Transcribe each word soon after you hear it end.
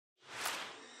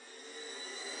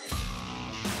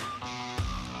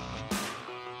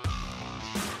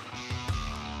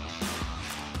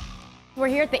We're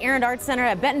here at the Errand Arts Center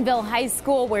at Bentonville High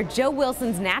School where Joe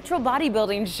Wilson's natural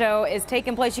bodybuilding show is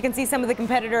taking place. You can see some of the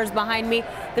competitors behind me.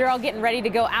 They're all getting ready to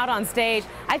go out on stage.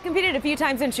 I've competed a few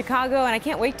times in Chicago and I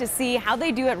can't wait to see how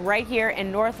they do it right here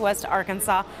in Northwest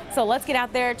Arkansas. So let's get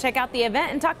out there, check out the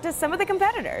event, and talk to some of the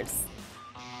competitors.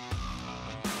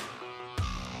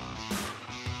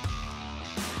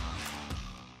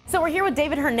 So we're here with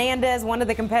David Hernandez, one of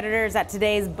the competitors at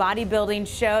today's bodybuilding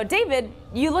show. David,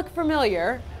 you look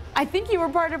familiar. I think you were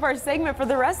part of our segment for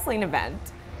the wrestling event.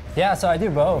 Yeah, so I do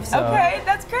both. So. Okay,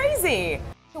 that's crazy.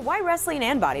 So why wrestling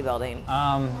and bodybuilding?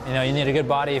 You know, you need a good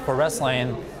body for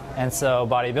wrestling, and so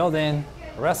bodybuilding,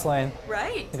 wrestling,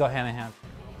 right, go hand in hand.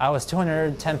 I was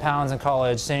 210 pounds in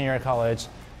college, senior year of college.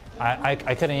 I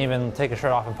couldn't even take a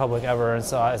shirt off in public ever, and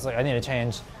so I was like, I need a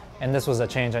change, and this was a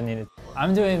change I needed.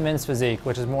 I'm doing men's physique,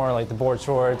 which is more like the board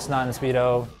shorts, not in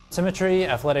Speedo. Symmetry,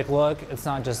 athletic look, it's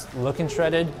not just looking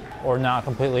shredded or not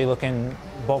completely looking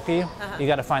bulky. You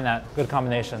got to find that good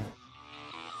combination.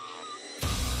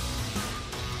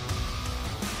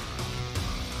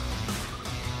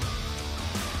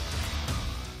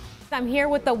 I'm here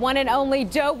with the one and only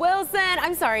Joe Wilson.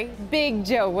 I'm sorry, Big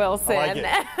Joe Wilson. I like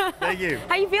it. Thank you.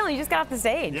 How you feeling? You just got off the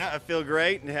stage. Yeah, I feel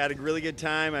great and had a really good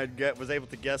time. I was able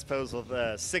to guest pose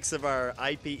with 6 of our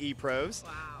IPE pros.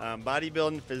 Wow.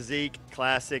 Bodybuilding, physique,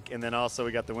 classic, and then also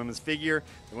we got the women's figure,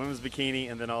 the women's bikini,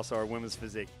 and then also our women's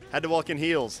physique. Had to walk in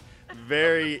heels.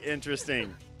 Very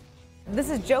interesting. This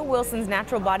is Joe Wilson's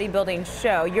natural bodybuilding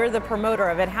show. You're the promoter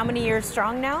of it. How many years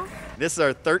strong now? This is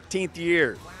our 13th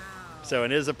year. So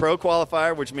it is a pro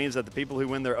qualifier, which means that the people who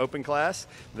win their open class,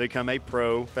 they become a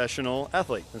professional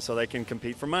athlete, and so they can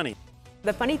compete for money.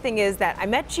 The funny thing is that I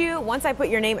met you, once I put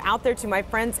your name out there to my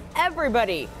friends,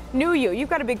 everybody knew you.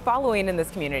 You've got a big following in this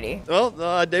community. Well,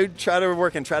 I do try to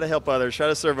work and try to help others, try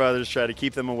to serve others, try to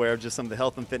keep them aware of just some of the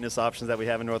health and fitness options that we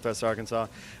have in Northwest Arkansas.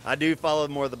 I do follow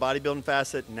more of the bodybuilding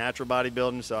facet, natural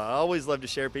bodybuilding, so I always love to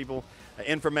share people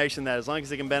information that as long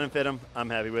as it can benefit them, I'm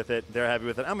happy with it, they're happy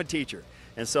with it. I'm a teacher,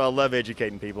 and so I love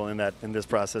educating people in this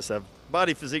process of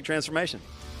body physique transformation.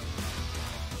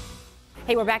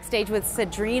 Hey, we're backstage with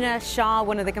Sadrina Shaw,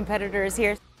 one of the competitors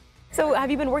here. So have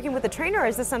you been working with a trainer, or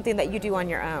is this something that you do on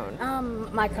your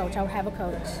own? My coach. I have a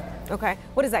coach. Okay.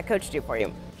 What does that coach do for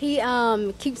you? He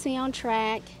keeps me on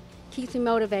track, keeps me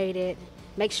motivated,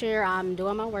 makes sure I'm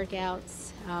doing my workouts,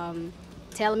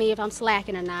 telling me if I'm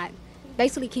slacking or not.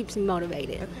 Basically keeps me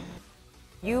motivated.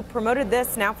 You promoted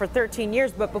this now for 13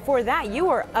 years, but before that, you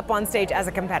were up on stage as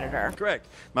a competitor. Correct.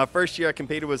 My first year I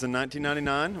competed was in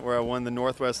 1999, where I won the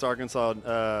Northwest Arkansas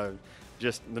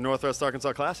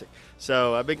Classic.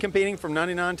 So I've been competing from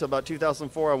 99 to about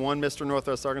 2004. I won Mr.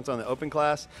 Northwest Arkansas in the open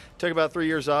class. Took about 3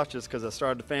 years off just because I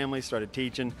started a family, started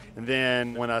teaching. And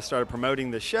then when I started promoting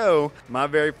the show, my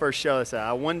very first show, I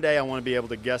said, one day I want to be able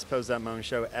to guest pose at my own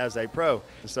show as a pro.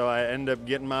 So I ended up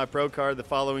getting my pro card the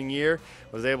following year,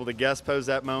 was able to guest pose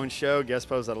at my own show, guest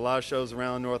pose at a lot of shows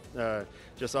around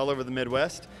just all over the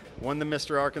Midwest. Won the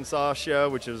Mr. Arkansas show,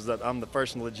 which is that I'm the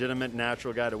first legitimate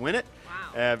natural guy to win it.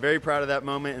 Wow. Very proud of that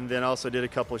moment, and then also did a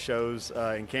couple of shows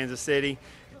in Kansas City.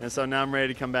 And so now I'm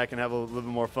ready to come back and have a little bit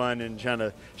more fun and trying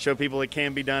to show people it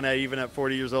can be done even at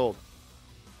 40 years old.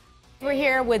 We're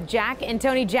here with Jack and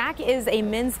Tony. Jack is a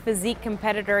men's physique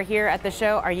competitor here at the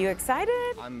show. Are you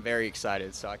excited? I'm very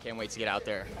excited, so I can't wait to get out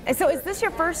there. And so is this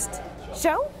your first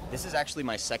show? This is actually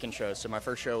my second show. So my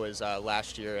first show was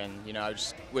last year, and I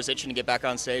just was itching to get back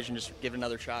on stage and just give it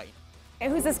another shot.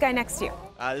 And who's this guy next to you?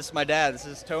 This is my dad. This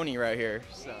is Tony right here.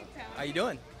 So, how you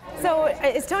doing? So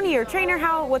is Tony your trainer?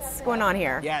 What's going on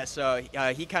here? Yeah, so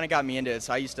he kind of got me into it.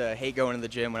 So I used to hate going to the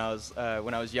gym when I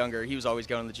was younger. He was always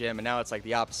going to the gym, and now it's like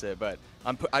the opposite. But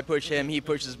I push him, he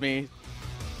pushes me.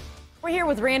 We're here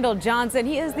with Randall Johnson.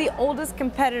 He is the oldest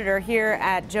competitor here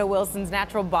at Joe Wilson's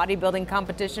natural bodybuilding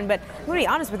competition. But I'm going to be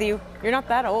honest with you, you're not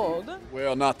that old.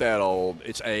 Well, not that old.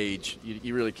 It's age.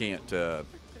 You really can't,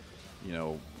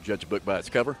 judge a book by its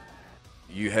cover.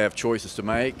 You have choices to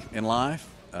make in life.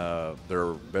 There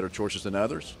are better choices than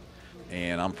others,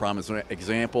 and I'm a prime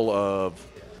example of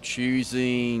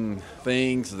choosing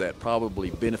things that probably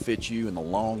benefit you in the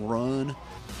long run.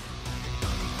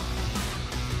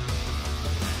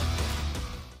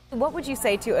 What would you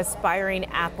say to aspiring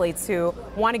athletes who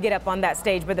want to get up on that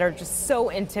stage but they're just so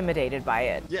intimidated by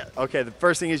it? Yeah, okay, the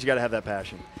first thing is you got to have that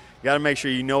passion. You got to make sure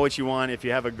you know what you want. If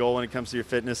you have a goal when it comes to your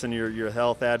fitness and your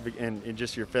health and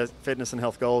just your fitness and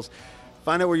health goals,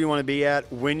 find out where you want to be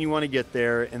at, when you want to get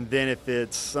there, and then if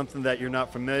it's something that you're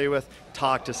not familiar with,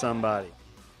 talk to somebody.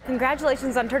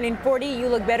 Congratulations on turning 40. You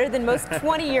look better than most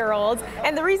 20-year-olds.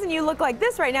 And the reason you look like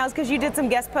this right now is because you did some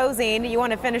guest posing. You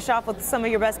want to finish off with some of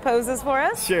your best poses for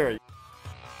us? Sure.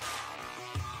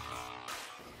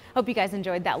 Hope you guys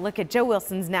enjoyed that look at Joe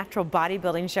Wilson's natural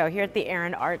bodybuilding show here at the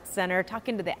Aaron Arts Center,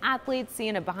 talking to the athletes,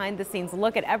 seeing a behind the scenes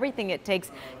look at everything it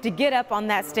takes to get up on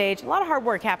that stage. A lot of hard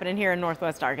work happening here in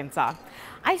Northwest Arkansas.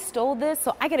 I stole this,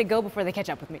 so I gotta go before they catch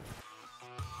up with me.